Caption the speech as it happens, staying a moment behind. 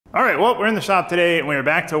All right, well, we're in the shop today and we're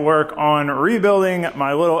back to work on rebuilding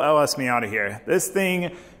my little LS Miata here. This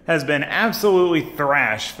thing has been absolutely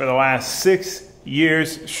thrashed for the last 6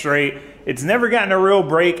 years straight. It's never gotten a real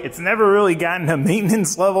break. It's never really gotten a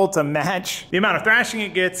maintenance level to match the amount of thrashing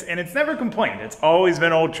it gets, and it's never complained. It's always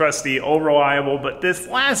been old trusty, old reliable, but this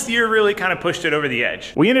last year really kind of pushed it over the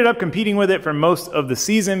edge. We ended up competing with it for most of the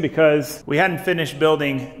season because we hadn't finished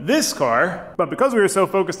building this car, but because we were so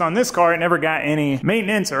focused on this car, it never got any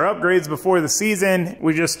maintenance or upgrades before the season.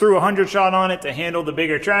 We just threw a 100 shot on it to handle the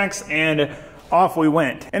bigger tracks, and off we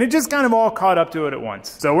went. And it just kind of all caught up to it at once.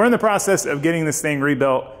 So we're in the process of getting this thing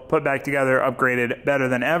rebuilt, put back together, upgraded better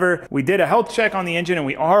than ever. We did a health check on the engine and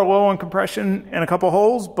we are low on compression in a couple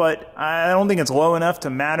holes, but I don't think it's low enough to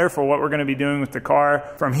matter for what we're gonna be doing with the car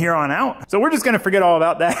from here on out. So we're just gonna forget all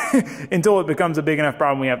about that until it becomes a big enough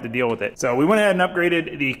problem we have to deal with it. So we went ahead and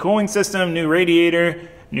upgraded the cooling system, new radiator,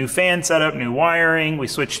 new fan setup, new wiring. We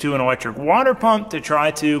switched to an electric water pump to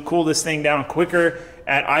try to cool this thing down quicker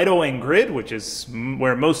at idle and grid, which is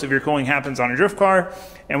where most of your cooling happens on a drift car.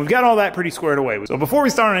 And we've got all that pretty squared away. So before we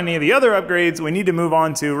start on any of the other upgrades, we need to move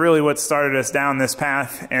on to really what started us down this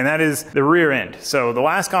path, and that is the rear end. So the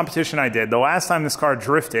last competition I did, the last time this car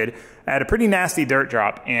drifted, I had a pretty nasty dirt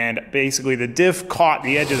drop, and basically the diff caught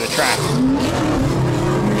the edge of the track.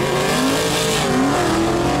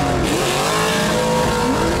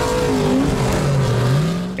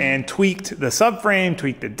 And tweaked the subframe,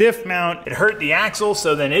 tweaked the diff mount. It hurt the axle,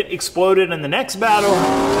 so then it exploded in the next battle.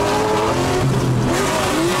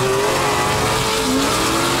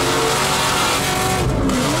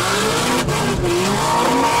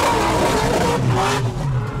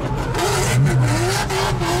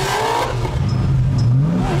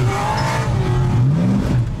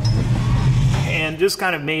 And just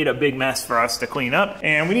kind of made a big mess for us to clean up.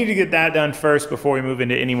 And we need to get that done first before we move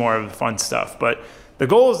into any more of the fun stuff. But the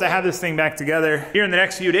goal is to have this thing back together here in the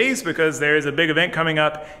next few days because there is a big event coming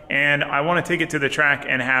up and I want to take it to the track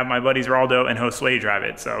and have my buddies Raldo and Josue drive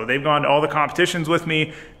it. So they've gone to all the competitions with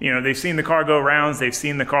me. You know, they've seen the car go rounds, they've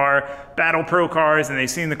seen the car battle pro cars, and they've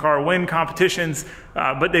seen the car win competitions,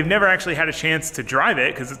 but they've never actually had a chance to drive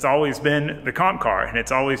it because it's always been the comp car and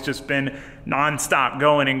it's always just been non-stop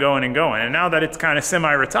going and going and going. And now that it's kind of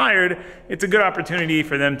semi-retired, it's a good opportunity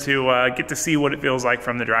for them to get to see what it feels like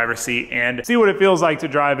from the driver's seat and see what it feels like to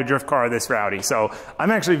drive a drift car this rowdy. So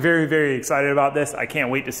I'm actually very, very excited about this. I can't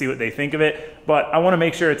wait to see what they think of it, but I want to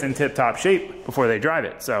make sure it's in tip-top shape before they drive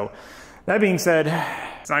it. So that being said,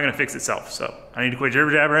 it's not gonna fix itself, so I need to quit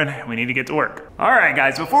jibber jabbering. We need to get to work. All right,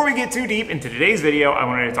 guys, before we get too deep into today's video, I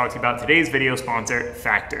wanted to talk to you about today's video sponsor,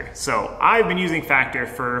 Factor. So I've been using Factor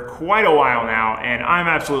for quite a while now, and I'm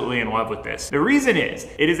absolutely in love with this. The reason is,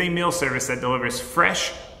 it is a meal service that delivers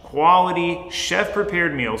fresh, quality,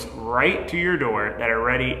 chef-prepared meals right to your door that are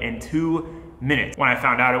ready in 2 minutes. When I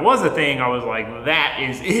found out it was a thing, I was like, that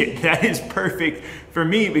is it. That is perfect for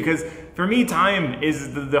me because for me, time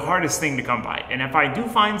is the hardest thing to come by. And if I do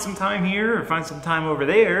find some time here or find some time over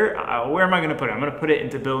there, where am I gonna put it? I'm gonna put it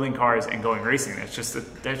into building cars and going racing. That's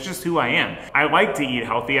just who I am. I like to eat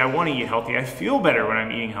healthy. I wanna eat healthy. I feel better when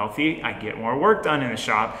I'm eating healthy. I get more work done in the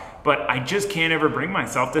shop, but I just can't ever bring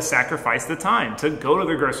myself to sacrifice the time to go to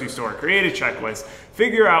the grocery store, create a checklist,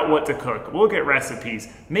 figure out what to cook, look at recipes,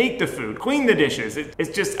 make the food, clean the dishes.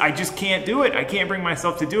 I just can't do it. I can't bring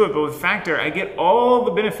myself to do it, but with Factor, I get all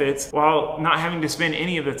the benefits while not having to spend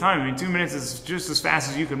any of the time. I mean, 2 minutes is just as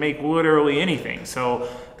fast as you can make literally anything. So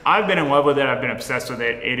I've been in love with it. I've been obsessed with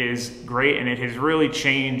it. It is great, and it has really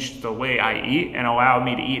changed the way I eat and allowed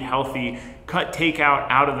me to eat healthy, cut takeout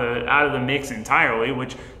out of the mix entirely,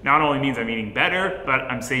 which not only means I'm eating better, but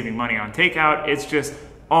I'm saving money on takeout. It's just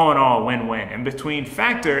all in all win-win. And between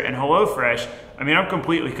Factor and HelloFresh, I mean, I'm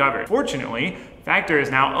completely covered. Fortunately, Factor is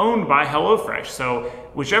now owned by HelloFresh. So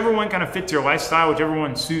whichever one kind of fits your lifestyle, whichever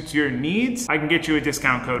one suits your needs, I can get you a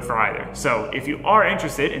discount code for either. So if you are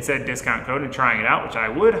interested in said discount code and trying it out, which I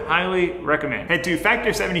would highly recommend, head to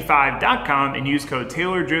factor75.com and use code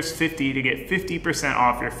TaylorDrifts50 to get 50%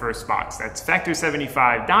 off your first box. That's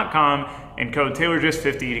factor75.com and code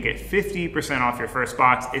TaylorDrifts50 to get 50% off your first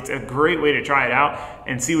box. It's a great way to try it out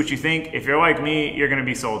and see what you think. If you're like me, you're gonna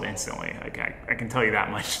be sold instantly. Okay, I can tell you that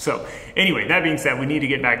much. So anyway, that being said, we need to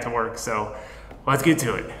get back to work. So let's get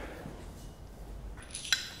to it.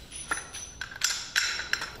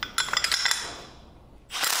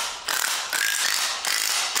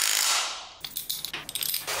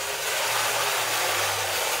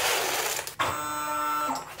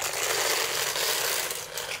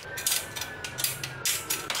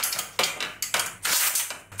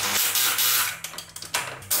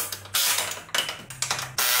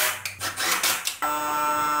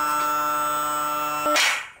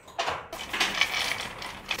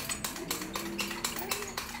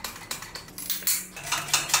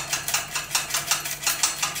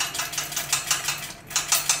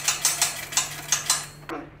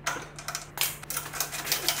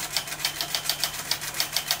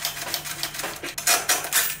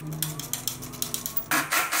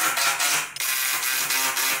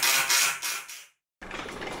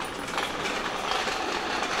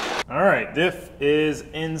 right, diff is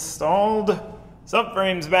installed.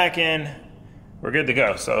 Subframe's back in. We're good to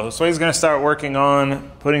go. So Josue's gonna start working on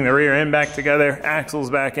putting the rear end back together, axles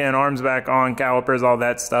back in, arms back on, calipers, all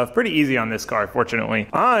that stuff. Pretty easy on this car, fortunately.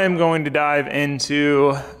 I'm going to dive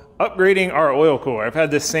into upgrading our oil cooler. I've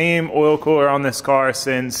had the same oil cooler on this car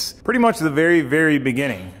since pretty much the very, very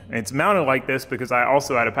beginning. It's mounted like this because I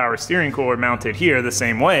also had a power steering cooler mounted here the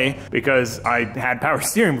same way because I had power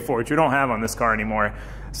steering before, which we don't have on this car anymore.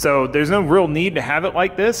 So there's no real need to have it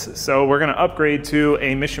like this. So we're gonna upgrade to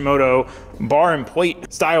a Mishimoto bar and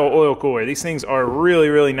plate style oil cooler. These things are really,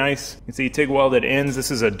 really nice. You can see TIG welded ends.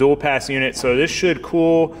 This is a dual pass unit, so this should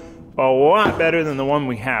cool a lot better than the one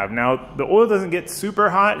we have. Now, the oil doesn't get super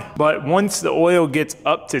hot, but once the oil gets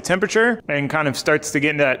up to temperature and kind of starts to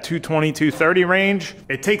get into that 220, 230 range,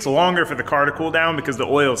 it takes longer for the car to cool down because the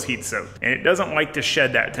oil is heat soaked and it doesn't like to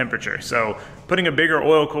shed that temperature. So putting a bigger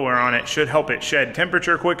oil cooler on it should help it shed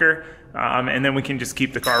temperature quicker, and then we can just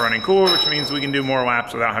keep the car running cooler, which means we can do more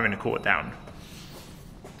laps without having to cool it down.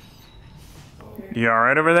 You all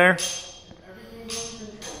right over there?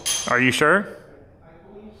 Are you sure?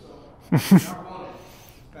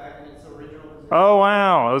 Oh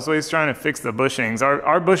wow, I was always trying to fix the bushings.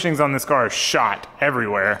 Our bushings on this car are shot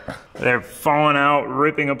everywhere. They're falling out,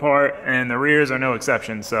 ripping apart, and the rears are no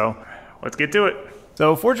exception, so let's get to it.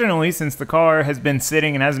 So fortunately, since the car has been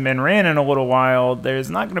sitting and hasn't been ran in a little while, there's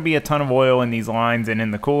not going to be a ton of oil in these lines and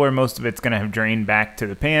in the cooler. Most of it's going to have drained back to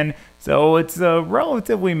the pan. So it's a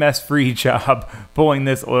relatively mess-free job pulling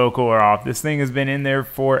this oil cooler off. This thing has been in there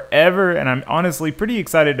forever, and I'm honestly pretty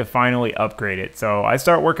excited to finally upgrade it. So I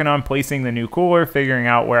start working on placing the new cooler, figuring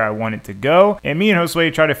out where I want it to go, and me and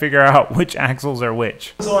Josue try to figure out which axles are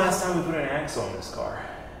which. When was the last time we put an axle in this car?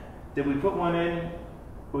 Did we put one in?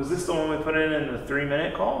 Was this the one we put in the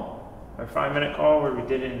 3-minute call? Or 5-minute call where we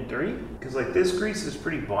did it in 3? Because like this grease is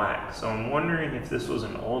pretty black, so I'm wondering if this was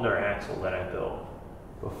an older axle that I built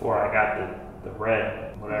before I got the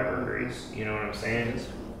red whatever grease, you know what I'm saying?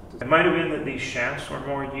 It might have been that these shafts were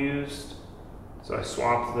more used, so I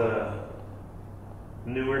swapped the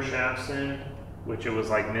newer shafts in, which it was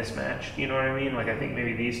like mismatched, you know what I mean? Like I think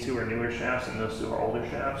maybe these two are newer shafts and those two are older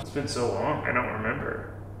shafts. It's been so long, I don't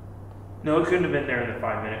remember. No, it couldn't have been there in the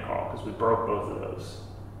 5-minute call because we broke both of those.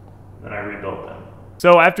 Then I rebuilt them.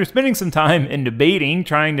 So after spending some time in debating,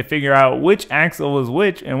 trying to figure out which axle was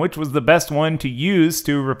which and which was the best one to use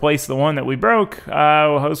to replace the one that we broke,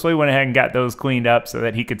 Josue went ahead and got those cleaned up so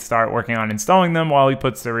that he could start working on installing them while he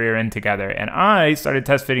puts the rear end together. And I started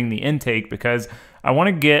test fitting the intake because I want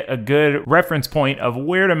to get a good reference point of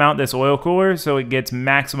where to mount this oil cooler so it gets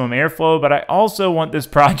maximum airflow, but I also want this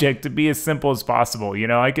project to be as simple as possible. You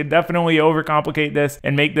know, I could definitely overcomplicate this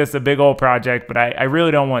and make this a big old project, but I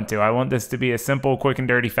really don't want to. I want this to be a simple, quick and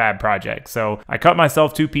dirty fab project. So I cut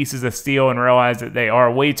myself 2 pieces of steel and realized that they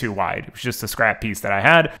are way too wide. It was just a scrap piece that I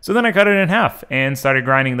had. So then I cut it in half and started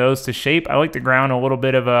grinding those to shape. I like to ground a little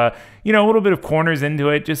bit of a little bit of corners into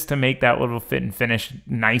it just to make that little fit and finish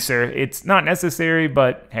nicer. It's not necessary,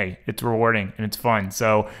 but hey, it's rewarding and it's fun.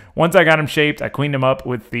 So once I got them shaped, I cleaned them up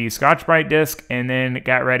with the Scotch-Brite disc and then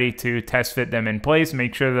got ready to test fit them in place,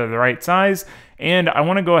 make sure they're the right size. And I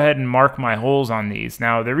want to go ahead and mark my holes on these.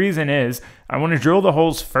 Now, the reason is I want to drill the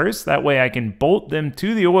holes first. That way I can bolt them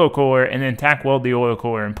to the oil cooler and then tack weld the oil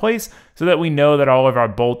cooler in place so that we know that all of our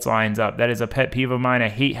bolts lines up. That is a pet peeve of mine. I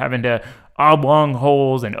hate having to oblong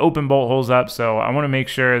holes and open bolt holes up. So I want to make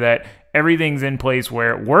sure that everything's in place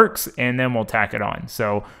where it works, and then we'll tack it on.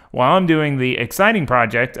 So while I'm doing the exciting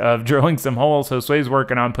project of drilling some holes, Josue's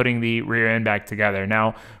working on putting the rear end back together.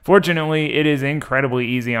 Now, fortunately, it is incredibly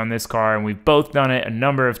easy on this car, and we've both done it a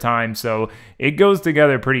number of times, so it goes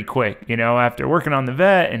together pretty quick. You know, after working on the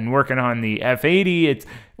Vet and working on the F80, it's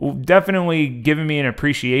definitely given me an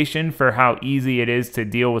appreciation for how easy it is to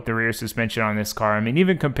deal with the rear suspension on this car. I mean,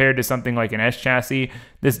 even compared to something like an S chassis,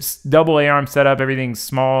 this double A-arm setup, everything's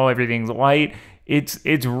small, everything's light.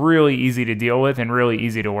 It's really easy to deal with and really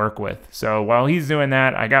easy to work with. So while he's doing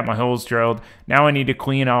that, I got my holes drilled. Now I need to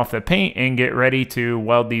clean off the paint and get ready to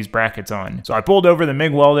weld these brackets on. So I pulled over the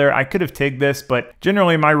MIG welder. I could have TIGged this, but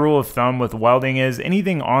generally my rule of thumb with welding is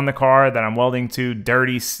anything on the car that I'm welding to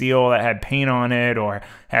dirty steel that had paint on it or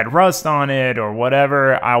had rust on it or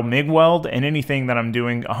whatever, I'll MIG weld, and anything that I'm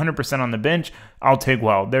doing 100% on the bench, I'll TIG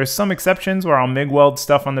weld. There's some exceptions where I'll MIG weld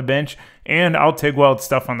stuff on the bench and I'll TIG weld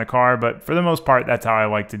stuff on the car, but for the most part, that's how I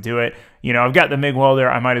like to do it. You know, I've got the MIG welder,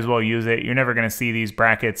 I might as well use it. You're never gonna see these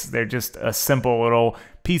brackets. They're just a simple little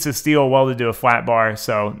piece of steel welded to a flat bar,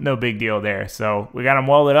 so no big deal there. So we got them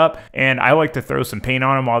welded up, and I like to throw some paint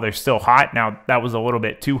on them while they're still hot. Now, that was a little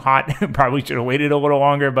bit too hot. Probably should have waited a little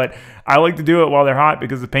longer, but I like to do it while they're hot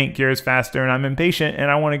because the paint cures faster, and I'm impatient,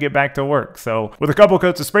 and I want to get back to work. So with a couple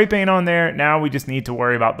coats of spray paint on there, now we just need to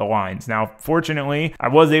worry about the lines. Now, fortunately, I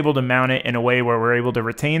was able to mount it in a way where we're able to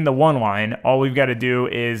retain the one line. All we've got to do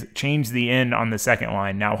is change the end on the second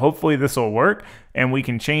line. Now, hopefully this will work, and we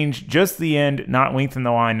can change just the end, not lengthen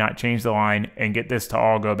the line, not change the line, and get this to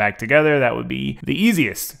all go back together. That would be the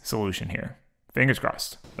easiest solution here. Fingers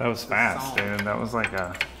crossed. That was fast, dude. That was like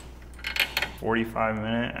a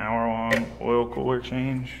 45-minute, hour-long oil cooler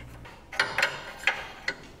change.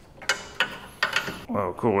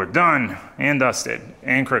 Oil cooler done and dusted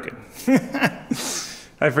and crooked.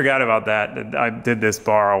 I forgot about that. I did this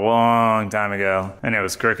bar a long time ago and it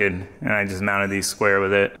was crooked, and I just mounted these square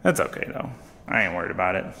with it. That's okay though. I ain't worried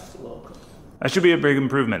about it. That should be a big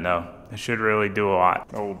improvement though. It should really do a lot.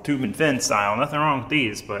 Old tube and fin style. Nothing wrong with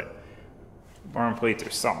these, but barn plates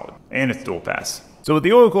are solid. And it's dual pass. So with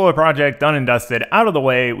the oil cooler project done and dusted out of the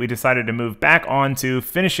way, we decided to move back on to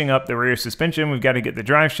finishing up the rear suspension. We've got to get the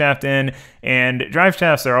drive shaft in, and drive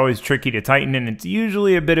shafts are always tricky to tighten, and it's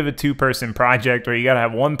usually a bit of a two-person project where you got to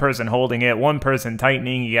have one person holding it, one person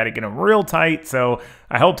tightening. You got to get them real tight. So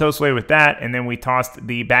I helped Josue with that, and then we tossed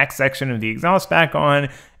the back section of the exhaust back on,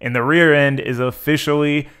 and the rear end is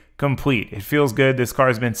officially complete. It feels good. This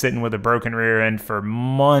car's been sitting with a broken rear end for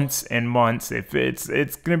months and months. It's going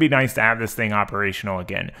to be nice to have this thing operational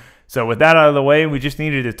again. So with that out of the way, we just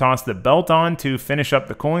needed to toss the belt on to finish up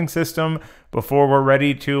the cooling system before we're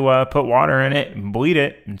ready to put water in it and bleed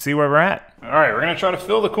it and see where we're at. All right, we're going to try to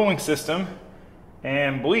fill the cooling system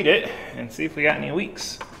and bleed it and see if we got any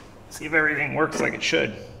leaks. See if everything works like it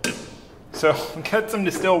should. So get some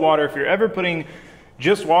distilled water. If you're ever putting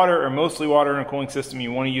just water or mostly water in a cooling system,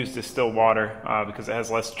 you want to use distilled water because it has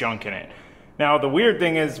less junk in it. Now, the weird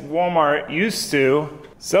thing is Walmart used to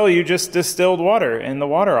sell you just distilled water in the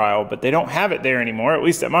water aisle, but they don't have it there anymore, at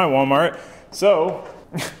least at my Walmart. So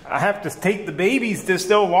I have to take the baby's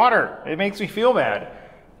distilled water. It makes me feel bad.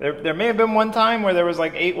 There may have been one time where there was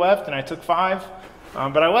like 8 left and I took 5,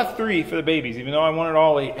 but I left 3 for the babies, even though I wanted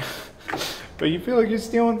all 8. But you feel like you're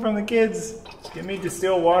stealing from the kids. Give me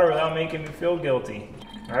distilled water without making me feel guilty.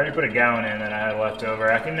 I already put a gallon in that I had left over.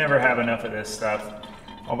 I can never have enough of this stuff.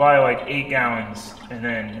 I'll buy like 8 gallons and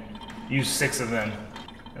then use 6 of them.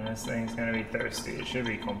 And this thing's gonna be thirsty. It should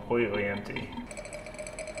be completely empty.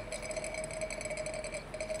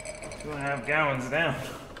 2.5 gallons down.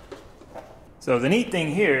 So the neat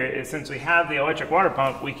thing here is since we have the electric water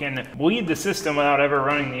pump, we can bleed the system without ever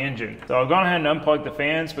running the engine. So I'll go ahead and unplug the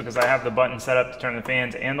fans because I have the button set up to turn the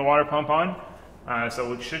fans and the water pump on. So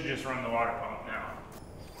we should just run the water pump now.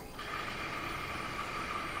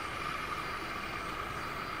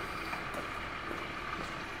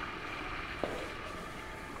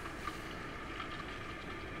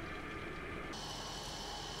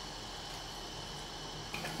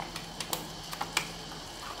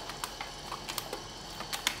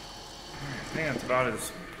 I think that's about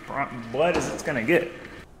as blood as it's gonna get.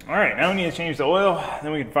 All right, now we need to change the oil,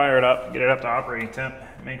 then we can fire it up, get it up to operating temp,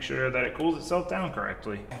 make sure that it cools itself down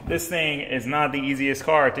correctly. This thing is not the easiest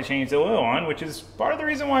car to change the oil on, which is part of the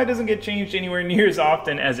reason why it doesn't get changed anywhere near as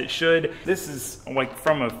often as it should. This is like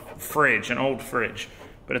from a fridge, an old fridge,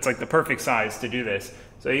 but it's like the perfect size to do this.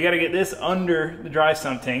 So you gotta get this under the dry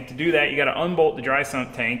sump tank. To do that, you gotta unbolt the dry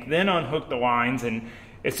sump tank, then unhook the lines, and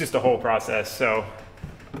it's just a whole process. So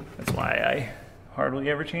that's why I hardly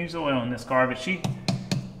ever change the oil in this car, but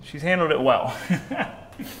she's handled it well.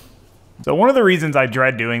 So one of the reasons I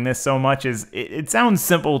dread doing this so much is it sounds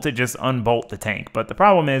simple to just unbolt the tank, but the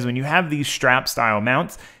problem is when you have these strap style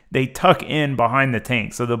mounts, they tuck in behind the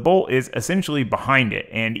tank. So the bolt is essentially behind it.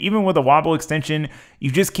 And even with a wobble extension,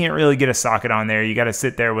 you just can't really get a socket on there. You got to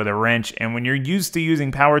sit there with a wrench. And when you're used to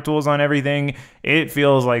using power tools on everything, it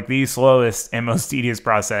feels like the slowest and most tedious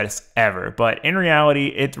process ever. But in reality,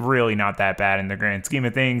 it's really not that bad in the grand scheme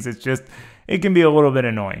of things. It's just, it can be a little bit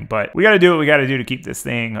annoying, but we got to do what we got to do to keep this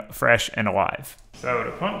thing fresh and alive. So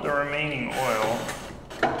to pump the remaining oil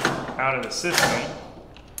out of the system,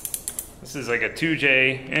 this is like a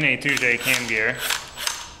 2J, NA2J cam gear,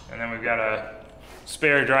 and then we've got a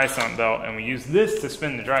spare dry sump belt, and we use this to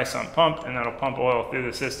spin the dry sump pump, and that'll pump oil through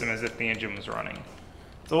the system as if the engine was running.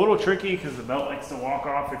 It's a little tricky because the belt likes to walk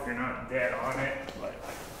off if you're not dead on it, but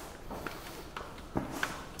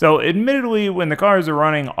So admittedly, when the cars are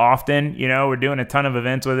running often, you know, we're doing a ton of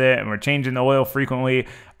events with it and we're changing the oil frequently,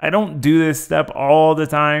 I don't do this step all the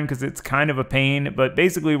time because it's kind of a pain, but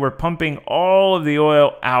basically we're pumping all of the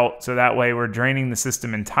oil out so that way we're draining the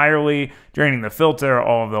system entirely, draining the filter,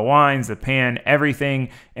 all of the lines, the pan, everything,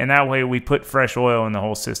 and that way we put fresh oil in the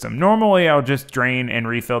whole system. Normally I'll just drain and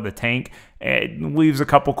refill the tank. It leaves a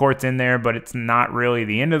couple quarts in there, but it's not really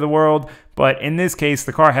the end of the world. But in this case,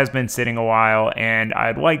 the car has been sitting a while and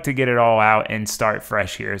I'd like to get it all out and start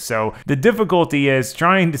fresh here. So the difficulty is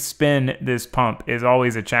trying to spin this pump is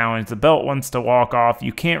always a challenge. The belt wants to walk off.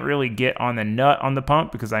 You can't really get on the nut on the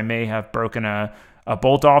pump because I may have broken a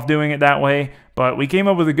bolt off doing it that way. But we came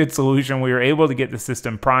up with a good solution. We were able to get the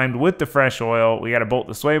system primed with the fresh oil. We got to bolt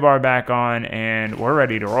the sway bar back on and we're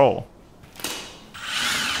ready to roll.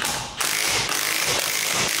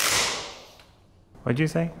 What'd you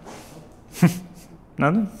say?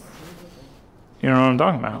 Nothing? You don't know what I'm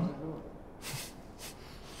talking about.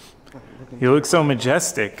 You look so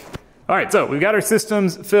majestic. All right, so we've got our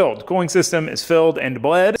systems filled. Cooling system is filled and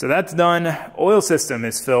bled. So that's done. Oil system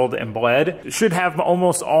is filled and bled. It should have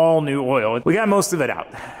almost all new oil. We got most of it out.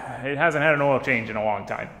 It hasn't had an oil change in a long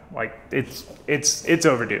time. Like it's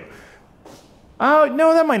overdue. Oh,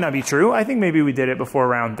 no, that might not be true. I think maybe we did it before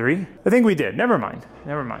round 3. I think we did. Never mind.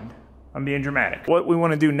 Never mind. I'm being dramatic. What we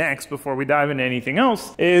want to do next before we dive into anything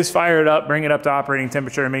else is fire it up, bring it up to operating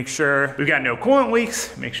temperature, make sure we've got no coolant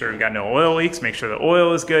leaks, make sure we've got no oil leaks, make sure the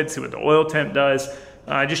oil is good, see what the oil temp does.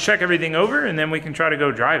 Just check everything over and then we can try to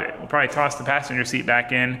go drive it. We'll probably toss the passenger seat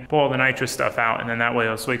back in, pull all the nitrous stuff out, and then that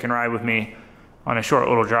way so he can ride with me on a short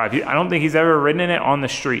little drive. I don't think he's ever ridden in it on the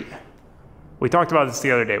street. We talked about this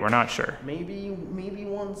the other day, we're not sure. Maybe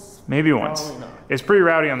once. Maybe once. It's pretty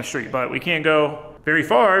rowdy on the street, but we can't go very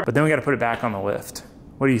far, but then we got to put it back on the lift.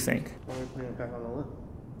 What do you think? Why are we putting it back on the lift?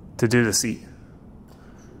 To do the seat.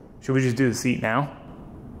 Should we just do the seat now?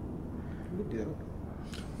 We do.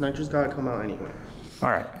 Nitro's got to come out anyway.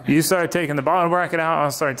 All right. You start taking the bottom bracket out,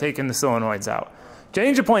 I'll start taking the solenoids out.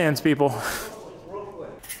 Change of plans, people.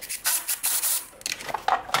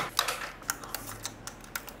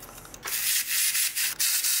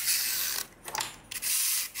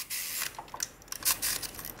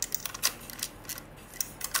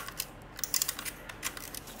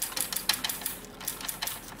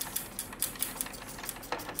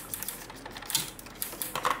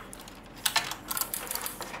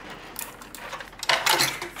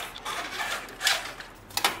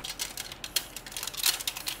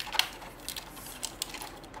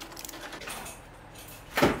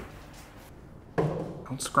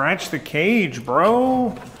 Don't scratch the cage, bro.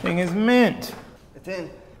 Thing is mint. It's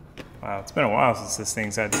in. Wow, it's been a while since this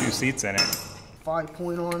thing's had 2 seats in it.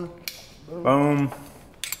 5-point on. Boom.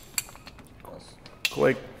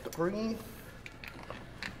 Click. 3.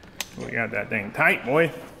 We got that thing tight,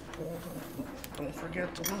 boy. Don't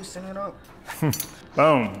forget to loosen it up.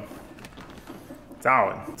 Boom.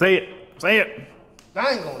 Solid. Say it. Say it.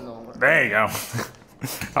 I ain't going nowhere. There you go.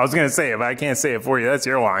 I was going to say it, but I can't say it for you. That's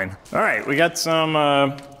your line. All right, we got some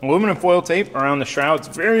aluminum foil tape around the shroud.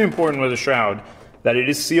 It's very important with a shroud that it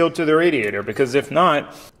is sealed to the radiator, because if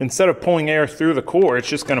not, instead of pulling air through the core, it's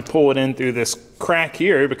just going to pull it in through this crack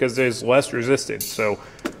here because there's less resistance. So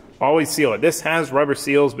always seal it. This has rubber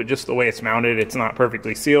seals, but just the way it's mounted, it's not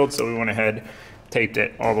perfectly sealed. So we went ahead, taped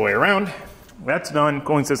it all the way around. That's done.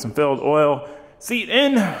 Cooling system filled, oil, seat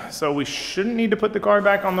in. So we shouldn't need to put the car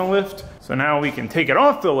back on the lift. So now we can take it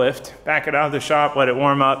off the lift, back it out of the shop, let it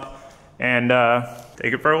warm up, and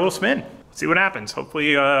take it for a little spin. See what happens.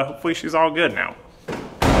 Hopefully, hopefully she's all good now.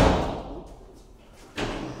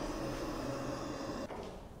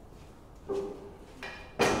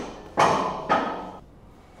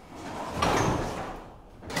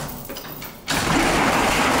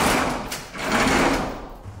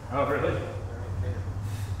 Oh, really?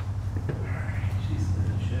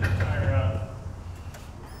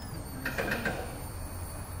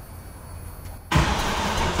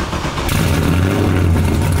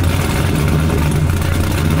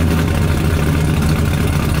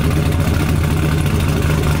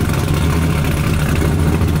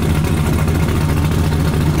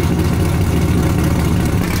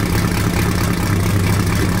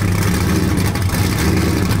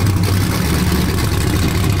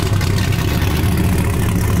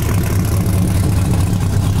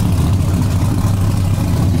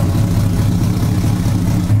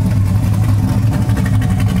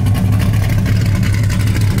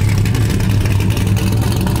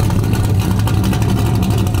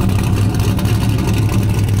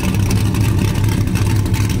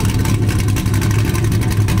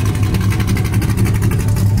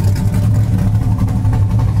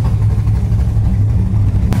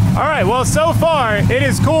 right, well, so far it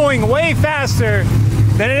is cooling way faster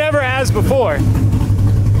than it ever has before.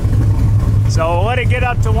 So we'll let it get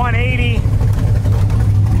up to 180.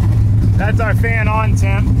 That's our fan on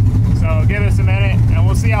temp. So give us a minute and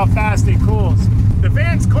we'll see how fast it cools. The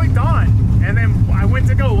fan's clicked on and then I went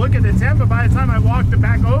to go look at the temp, but by the time I walked it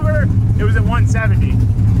back over, it was at 170.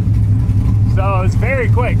 So it's very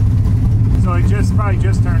quick. So it probably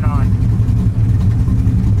just turned on.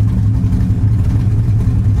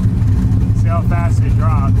 See how fast it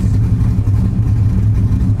drops.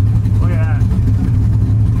 Look at that.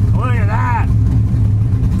 Look at that.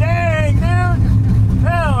 Dang, dude.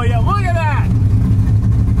 Hell yeah, look at that.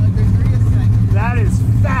 That is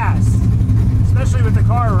fast. Especially with the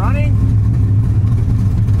car running.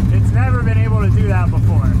 It's never been able to do that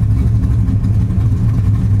before.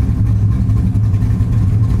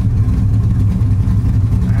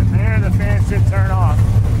 And there the fan should turn off.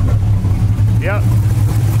 Yep.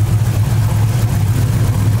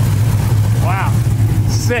 Wow.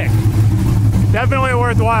 Sick. Definitely a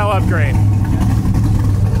worthwhile upgrade.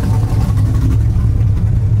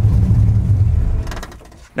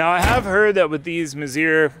 Now I have heard that with these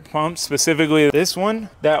Mazir pumps, specifically this one,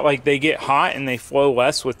 that like they get hot and they flow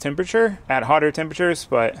less with temperature at hotter temperatures,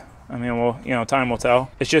 but I mean, well, you know, time will tell.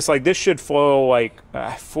 It's just like this should flow like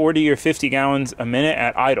 40 or 50 gallons a minute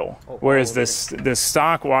at idle, whereas this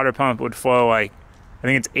stock water pump would flow like, I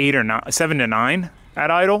think it's 7 to 9 at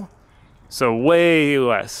idle. So way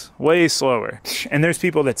less, way slower. And there's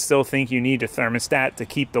people that still think you need a thermostat to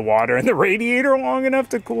keep the water in the radiator long enough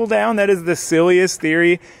to cool down. That is the silliest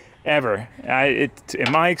theory ever.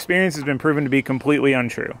 In my experience, has been proven to be completely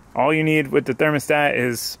untrue. All you need with the thermostat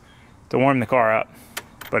is to warm the car up,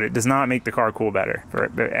 but it does not make the car cool better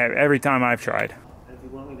every time I've tried. If you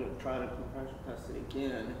want me to try to compression test it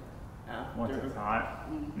again after. Once it's hot?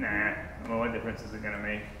 Nah. Well, what difference is it gonna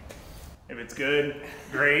make? If it's good,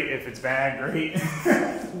 great. If it's bad, great.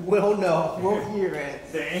 We'll know. We'll hear it.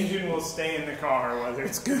 The engine will stay in the car whether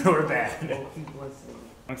it's good or bad.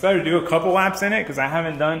 I'm excited to do a couple laps in it because I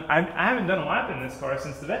haven't done a lap in this car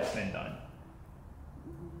since the vet's been done.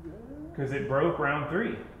 Because it broke round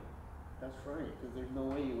 3. That's right, because there's no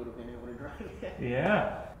way you would have been able to drive it.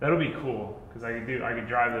 Yeah, that'll be cool because I could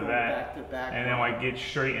drive the vet back to back and then like get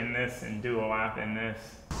straight in this and do a lap in this.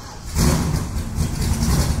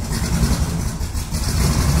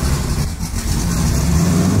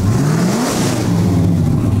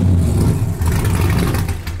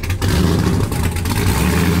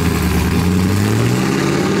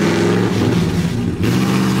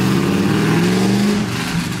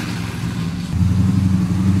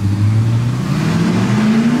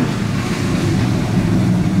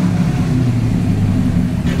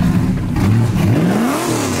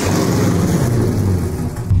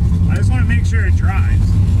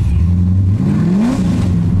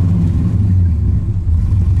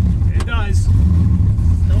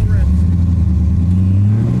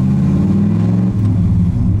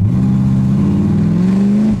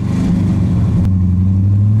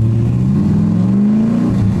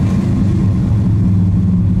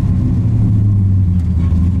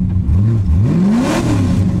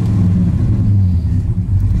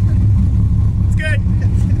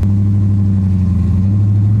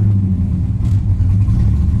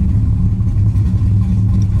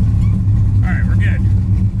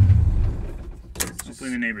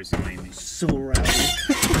 So rowdy.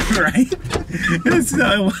 Right?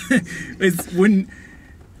 It's when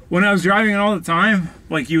I was driving it all the time,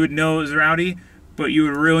 like you would know it was rowdy, but you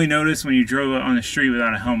would really notice when you drove it on the street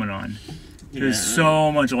without a helmet on. It was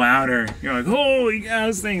so much louder. You're like, holy cow,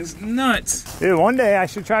 this thing's nuts. Dude, one day I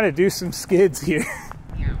should try to do some skids here.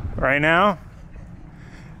 Right now,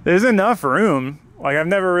 there's enough room. Like I've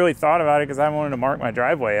never really thought about it because I wanted to mark my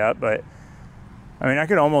driveway up, but I mean, I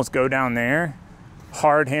could almost go down there,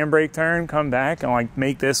 hard handbrake turn, come back and like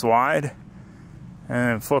make this wide and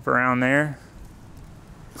then flip around there.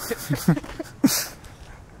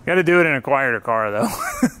 Got to do it in a quieter car though.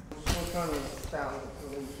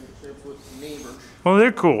 Well,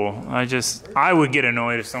 they're cool. I would get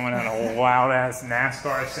annoyed if someone had a loud ass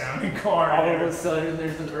NASCAR sounding car. All of a sudden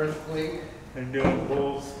there's an earthquake. They're doing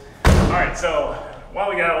bulls. All right, so while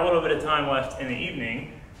we got a little bit of time left in the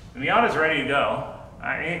evening, the Miata's ready to go.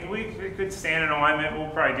 I mean, we could stand in alignment. We'll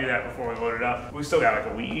probably do that before we load it up. We still got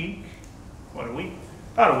like a week. What, a week?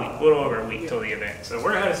 About a week, a little over a week till the event. So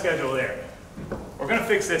we're ahead of schedule there. We're gonna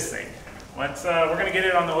fix this thing. We're gonna get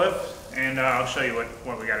it on the lift and I'll show you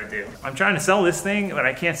what we gotta do. I'm trying to sell this thing, but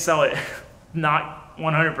I can't sell it not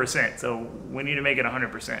 100%. So we need to make it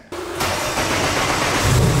 100%.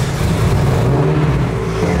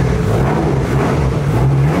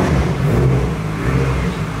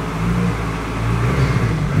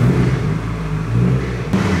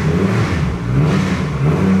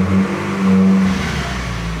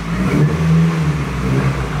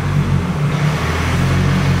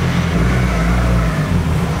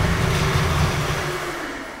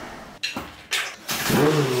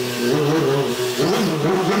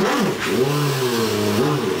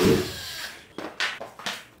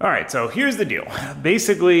 All right, so here's the deal.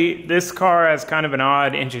 Basically, this car has kind of an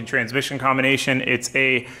odd engine transmission combination. It's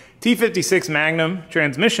a T56 Magnum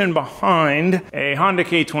transmission behind a Honda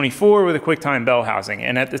K24 with a QuickTime bell housing.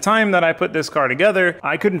 And at the time that I put this car together,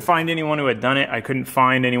 I couldn't find anyone who had done it. I couldn't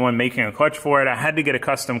find anyone making a clutch for it. I had to get a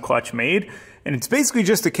custom clutch made. And it's basically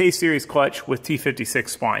just a K-Series clutch with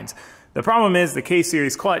T56 splines. The problem is the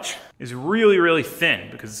K-Series clutch is really, really thin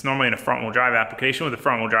because it's normally in a front-wheel drive application with a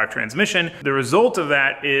front-wheel drive transmission. The result of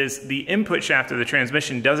that is the input shaft of the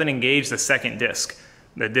transmission doesn't engage the second disc.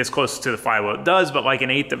 The disc closest to the flywheel. It does, but like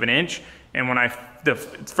 1/8 of an inch. And when the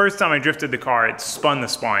first time I drifted the car, it spun the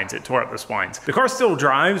splines. It tore up the splines. The car still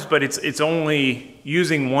drives, but it's only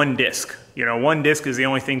using one disc. You know, one disc is the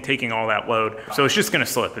only thing taking all that load. So it's just gonna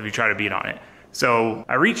slip if you try to beat on it. So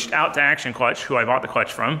I reached out to Action Clutch, who I bought the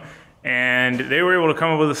clutch from, and they were able to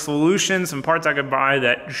come up with a solution, some parts I could buy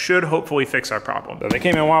that should hopefully fix our problem. So they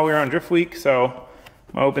came in while we were on Drift Week, so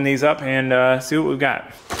I'm gonna open these up and see what we've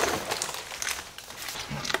got.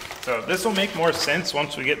 So this will make more sense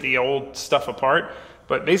once we get the old stuff apart,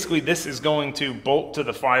 but basically this is going to bolt to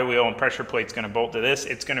the flywheel and pressure plate's gonna bolt to this.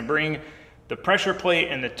 It's gonna bring the pressure plate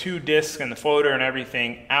and the 2 discs and the floater and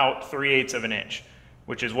everything out 3/8 of an inch,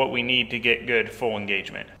 which is what we need to get good full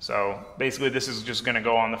engagement. So basically this is just gonna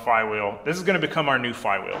go on the flywheel. This is gonna become our new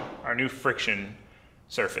flywheel, our new friction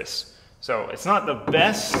surface. So it's not the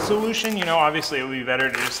best solution, you know, obviously it would be better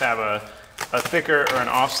to just have a thicker or an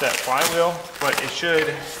offset flywheel, but it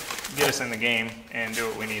should get us in the game and do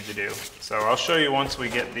what we need to do. So I'll show you once we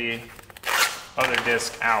get the other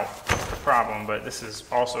disc out the problem, but this is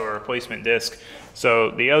also a replacement disc.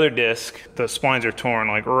 So the other disc, the splines are torn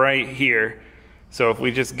like right here. So if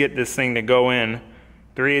we just get this thing to go in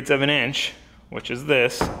 3/8 of an inch, which is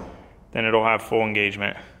this, then it'll have full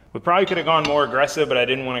engagement. We probably could have gone more aggressive, but I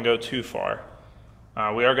didn't want to go too far.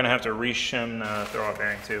 We are gonna have to re-shim the throw-out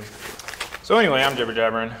bearing too. So anyway, I'm jibber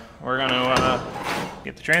jabbering. We're gonna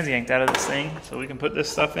get the trans yanked out of this thing so we can put this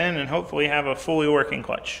stuff in and hopefully have a fully working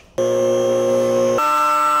clutch.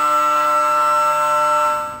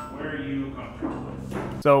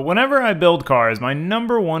 So whenever I build cars, my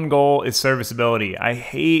 #1 goal is serviceability. I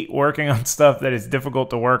hate working on stuff that is difficult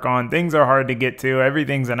to work on. Things are hard to get to.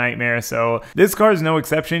 Everything's a nightmare. So this car is no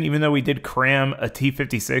exception, even though we did cram a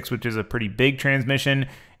T56, which is a pretty big transmission,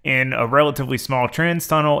 in a relatively small trans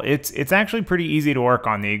tunnel. It's actually pretty easy to work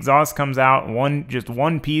on. The exhaust comes out just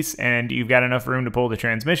one piece and you've got enough room to pull the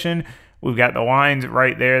transmission. We've got the lines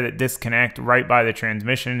right there that disconnect right by the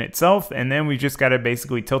transmission itself, and then we just got to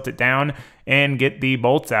basically tilt it down and get the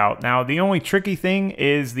bolts out. Now, the only tricky thing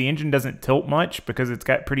is the engine doesn't tilt much because it's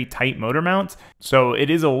got pretty tight motor mounts, so it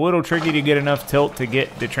is a little tricky to get enough tilt to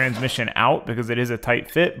get the transmission out because it is a tight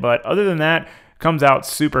fit, but other than that, comes out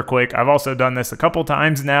super quick. I've also done this a couple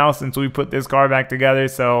times now since we put this car back together,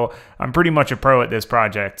 so I'm pretty much a pro at this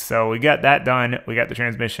project. So we got that done, we got the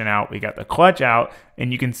transmission out, we got the clutch out,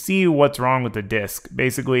 and you can see what's wrong with the disc.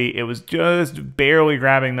 Basically, it was just barely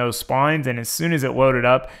grabbing those splines, and as soon as it loaded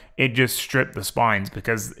up, it just stripped the splines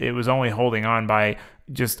because it was only holding on by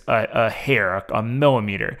just a hair, a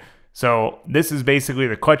millimeter. So this is basically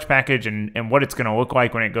the clutch package and what it's going to look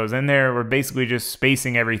like when it goes in there. We're basically just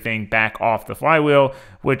spacing everything back off the flywheel,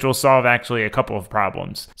 which will solve actually a couple of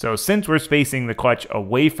problems. So since we're spacing the clutch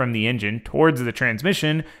away from the engine towards the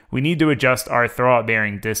transmission, we need to adjust our throw-out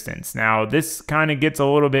bearing distance. Now this kind of gets a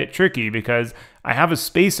little bit tricky because I have a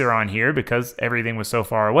spacer on here because everything was so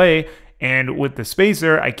far away. And with the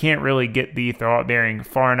spacer, I can't really get the throw-out bearing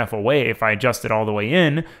far enough away if I adjust it all the way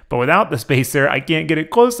in. But without the spacer, I can't get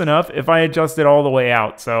it close enough if I adjust it all the way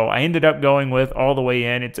out. So I ended up going with all the way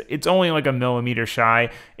in. It's only like a millimeter shy.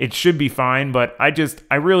 It should be fine, but I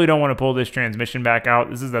really don't want to pull this transmission back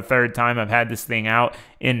out. This is the 3rd time I've had this thing out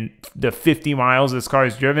in the 50 miles this car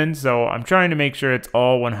is driven. So I'm trying to make sure it's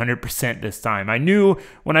all 100% this time. I knew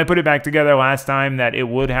when I put it back together last time that it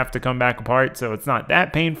would have to come back apart, so it's not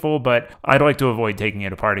that painful, but I'd like to avoid taking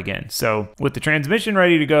it apart again. So with the transmission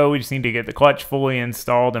ready to go, we just need to get the clutch fully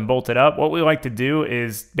installed and bolted up. What we like to do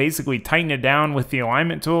is basically tighten it down with the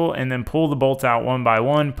alignment tool and then pull the bolts out one by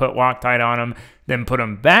one, put Loctite on them, then put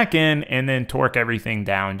them back in, and then torque everything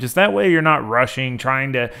down. Just that way you're not rushing,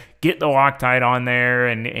 trying to get the Loctite on there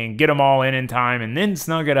and get them all in time and then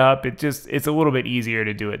snug it up. It's a little bit easier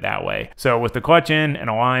to do it that way. So with the clutch in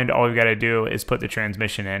and aligned, all we've got to do is put the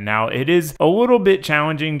transmission in. Now it is a little bit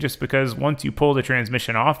challenging just because once you pull the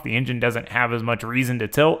transmission off, the engine doesn't have as much reason to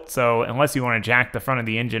tilt. So unless you want to jack the front of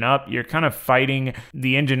the engine up, you're kind of fighting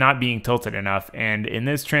the engine not being tilted enough. And in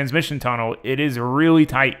this transmission tunnel, it is really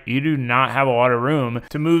tight. You do not have a lot of room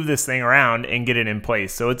to move this thing around and get it in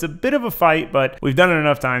place. So it's a bit of a fight, but we've done it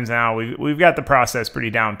enough times now. We've got the process pretty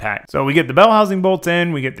down packed. So we get the bell housing bolts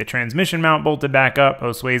in, we get the transmission mount bolted back up,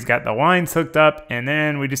 Josue's got the lines hooked up, and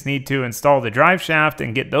then we just need to install the drive shaft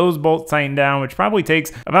and get those bolts tightened down, which probably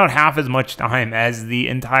takes about half as much time as the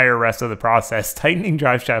entire rest of the process. Tightening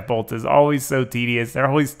drive shaft bolts is always so tedious. They're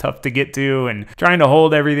always tough to get to and trying to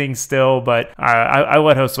hold everything still, but I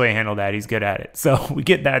let Josue handle that. He's good at it. So we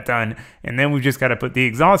get that done, and then we've just got to put the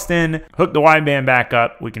exhaust in, hook the wideband back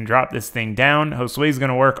up. We can drop this thing down. Josue's going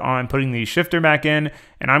to work on putting the shifter back in,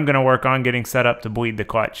 and I'm going to work on getting set up to bleed the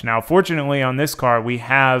clutch. Now, fortunately on this car, we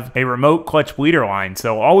have a remote clutch bleeder line.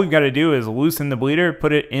 So all we've got to do is loosen the bleeder,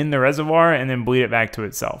 put it in the reservoir, and then bleed it back to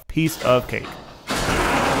itself. Piece of cake.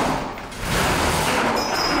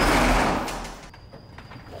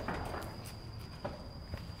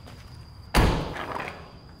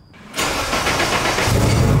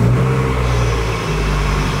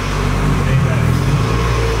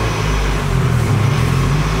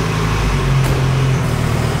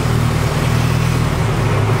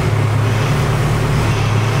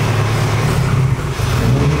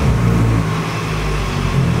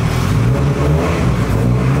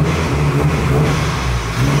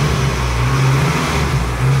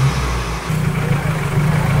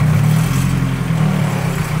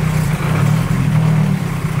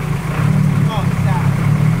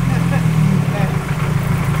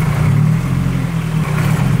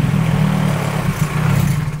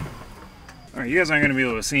 You guys aren't going to be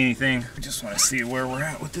able to see anything. I just want to see where we're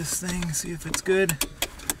at with this thing, see if it's good.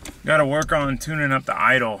 Got to work on tuning up the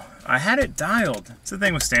idle. I had it dialed. It's the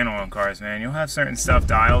thing with standalone cars, man. You'll have certain stuff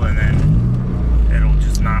dialed and then it'll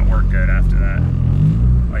just not work good after that.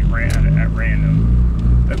 Like at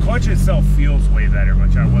random. The clutch itself feels way better,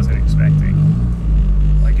 which I wasn't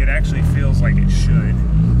expecting. Like it actually feels like it should.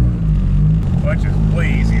 The clutch is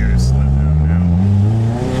way easier to slip down now.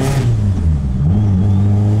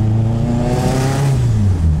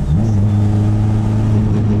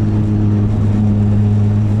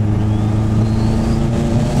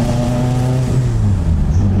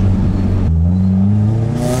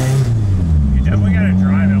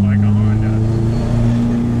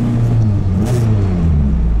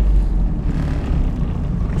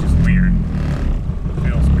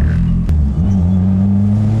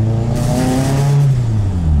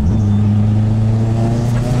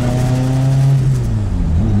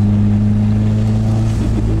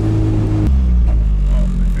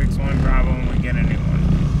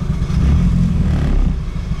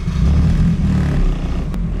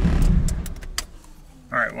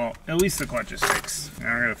 At least the clutch is fixed.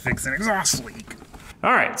 Now I'm gonna fix an exhaust leak.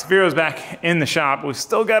 All right, Spiro's back in the shop. We've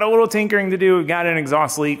still got a little tinkering to do. We've got an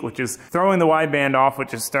exhaust leak, which is throwing the wideband off,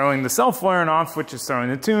 which is throwing the self-flaring off, which is throwing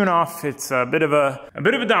the tune off. It's a bit of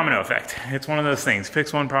a domino effect. It's one of those things.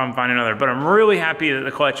 Fix one problem, find another. But I'm really happy that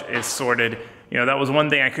the clutch is sorted. You know, that was one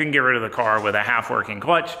thing. I couldn't get rid of the car with a half-working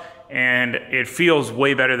clutch, and it feels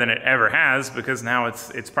way better than it ever has because now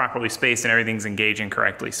it's properly spaced and everything's engaging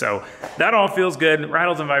correctly. So that all feels good.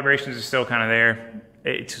 Rattles and vibrations are still kind of there.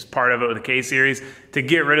 It's just part of it with the K series. To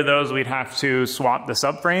get rid of those, we'd have to swap the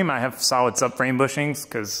subframe. I have solid subframe bushings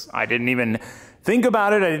because I didn't even think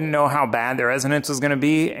about it. I didn't know how bad the resonance was gonna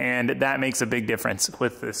be, and that makes a big difference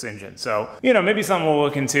with this engine. So, you know, maybe something we'll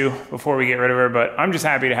look into before we get rid of her, but I'm just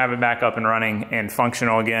happy to have it back up and running and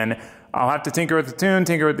functional again. I'll have to tinker with the tune,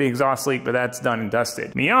 tinker with the exhaust leak, but that's done and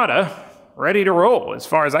dusted. Miata, ready to roll as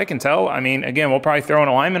far as I can tell. I mean, again, we'll probably throw an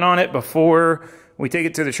alignment on it before we take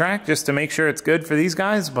it to the track just to make sure it's good for these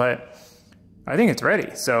guys, but I think it's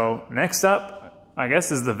ready. So next up, I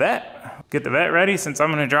guess, is the Vet. Get the Vet ready since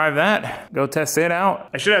I'm gonna drive that. Go test it out.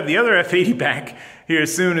 I should have the other F80 back here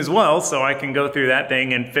soon as well, so I can go through that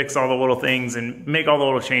thing and fix all the little things and make all the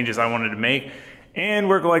little changes I wanted to make. And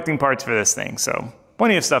we're collecting parts for this thing, so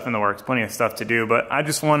plenty of stuff in the works, plenty of stuff to do, but I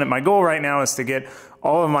just wanted, my goal right now is to get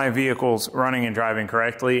all of my vehicles running and driving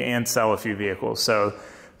correctly and sell a few vehicles. So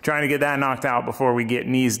trying to get that knocked out before we get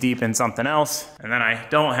knees deep in something else. And then I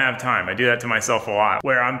don't have time. I do that to myself a lot,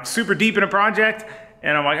 where I'm super deep in a project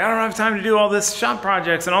and I'm like, I don't have time to do all this shop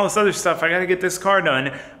projects and all this other stuff. I gotta get this car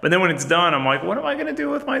done. But then when it's done, I'm like, what am I gonna do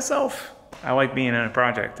with myself? I like being in a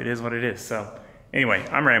project. It is what it is. So anyway,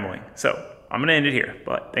 I'm rambling. So I'm gonna end it here,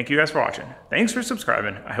 but thank you guys for watching. Thanks for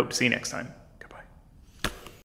subscribing. I hope to see you next time.